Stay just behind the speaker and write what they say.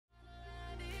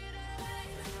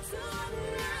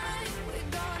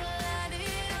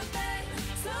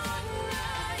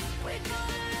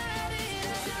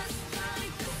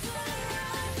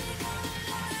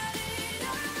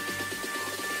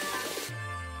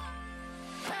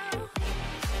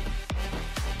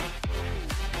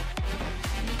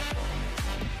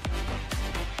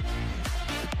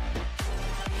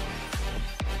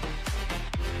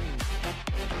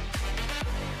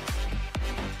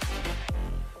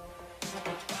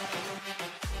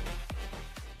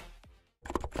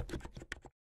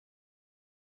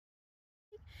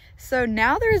So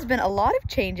now there's been a lot of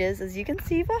changes, as you can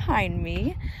see behind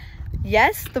me.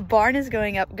 Yes, the barn is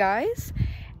going up, guys.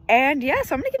 And yeah,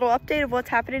 so I'm gonna give a little update of what's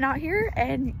happening out here.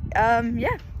 And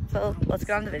yeah, so let's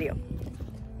get on the video.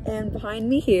 And behind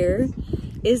me here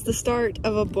is the start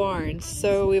of a barn.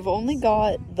 So we've only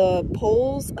got the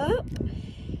poles up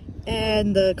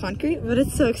and the concrete, but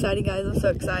it's so exciting, guys. I'm so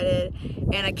excited.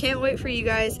 And I can't wait for you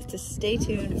guys to stay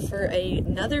tuned for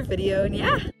another video. And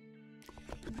yeah.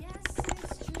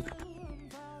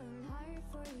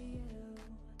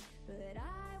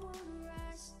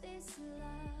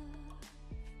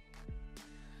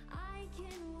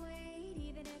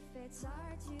 It's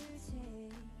hard to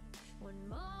take. One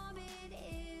moment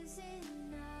is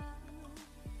enough.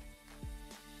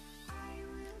 I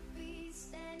will be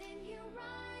standing here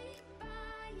right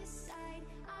by your side.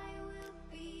 I will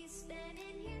be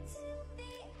standing here till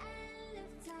the end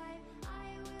of time.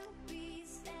 I will be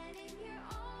standing here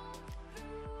all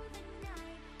through the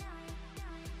night.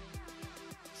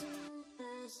 Till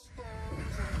the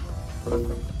stars are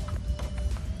born.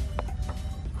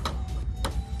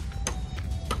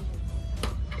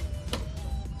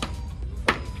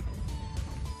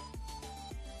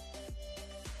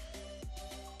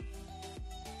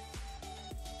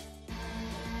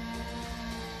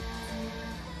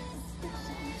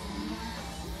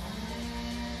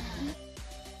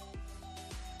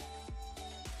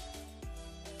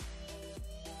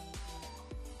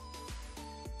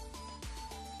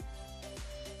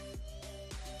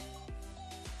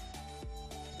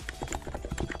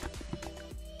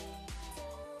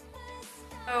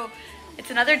 So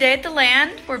it's another day at the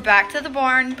land. We're back to the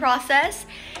barn process.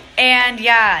 And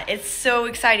yeah, it's so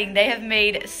exciting. They have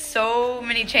made so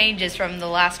many changes from the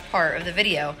last part of the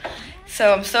video.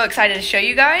 So I'm so excited to show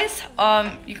you guys.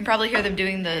 You can probably hear them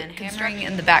doing the hammering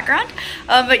in the background.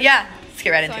 But yeah, let's get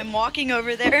right into it. So I'm walking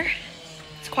over there.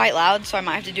 It's quite loud, so I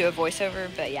might have to do a voiceover,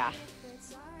 but yeah.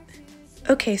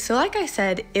 Okay, so like I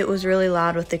said, it was really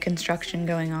loud with the construction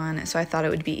going on, so I thought it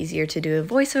would be easier to do a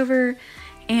voiceover.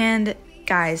 And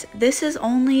guys, this is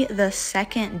only the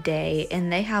second day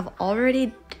and they have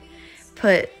already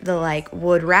put the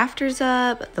wood rafters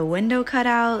up, the window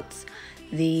cutouts,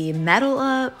 the metal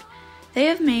up. They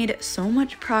have made so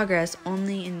much progress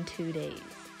only in 2 days.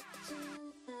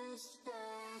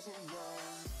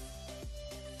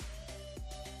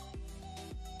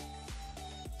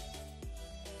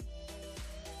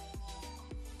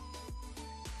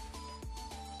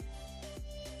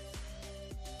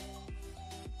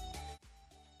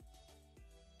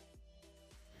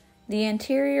 The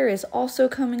interior is also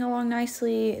coming along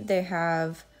nicely. They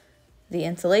have the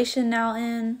insulation now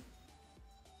in.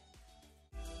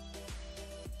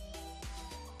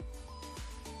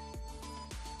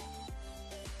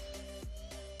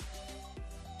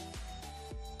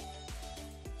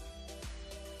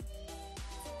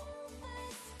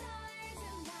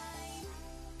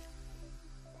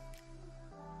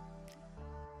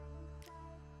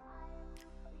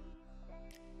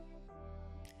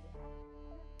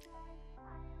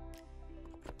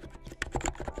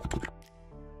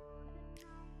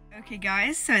 Okay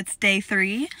guys, so it's day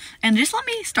 3, and just let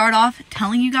me start off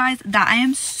telling you guys that I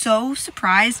am so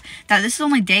surprised that this is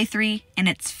only day 3 and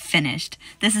it's finished.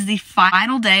 This is the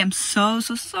final day. I'm so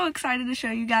excited to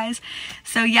show you guys.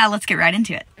 So yeah, let's get right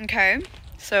into it. Okay,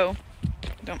 so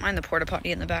don't mind the porta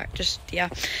potty in the back, just yeah.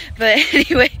 But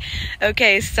anyway,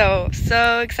 okay, so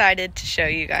excited to show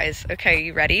you guys. Okay,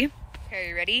 you ready? Okay,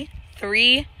 you ready?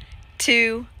 3,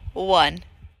 2, 1.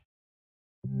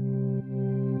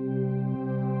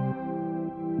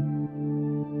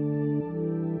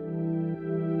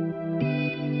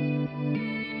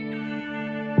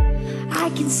 I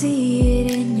can see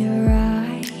it in your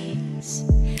eyes.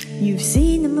 You've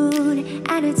seen the moon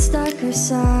and its darker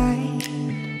side.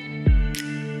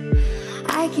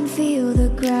 I can feel the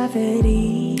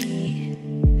gravity,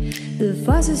 the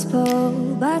forces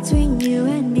pull between you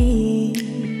and me.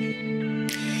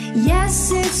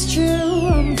 Yes, it's true,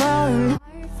 I'm falling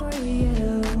hard for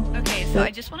you. Okay, so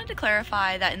I just wanted to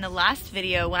clarify that in the last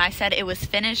video when I said it was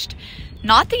finished,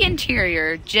 not the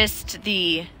interior, just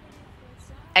the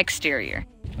exterior.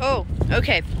 Oh,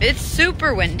 okay, it's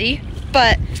super windy,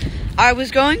 but I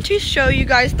was going to show you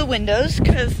guys the windows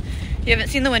because you haven't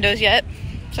seen the windows yet.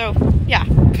 So yeah.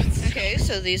 Okay,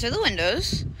 so these are the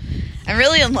windows. I'm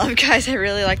really in love, guys. I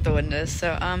really like the windows.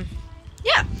 So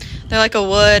yeah, they're like a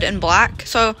wood and black.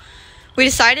 So we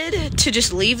decided to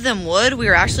just leave them wood. We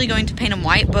were actually going to paint them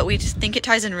white, but we just think it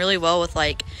ties in really well with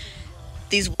like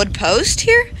these wood posts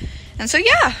here. And so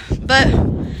yeah, but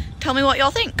tell me what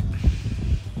y'all think.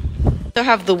 So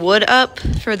have the wood up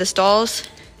for the stalls.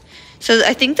 So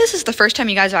I think this is the first time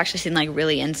you guys have actually seen like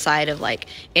really inside of like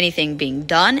anything being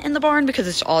done in the barn, because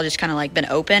it's all just kind of like been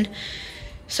open.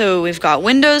 So we've got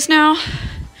windows now.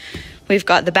 We've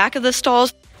got the back of the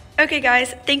stalls. Okay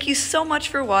guys, thank you so much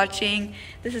for watching.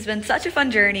 This has been such a fun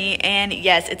journey, and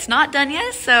yes, it's not done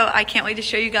yet, so I can't wait to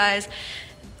show you guys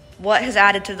what has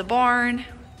added to the barn,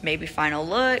 maybe final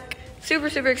look. Super,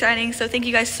 super exciting. So thank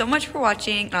you guys so much for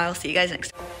watching, and I'll see you guys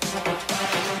next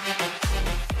time.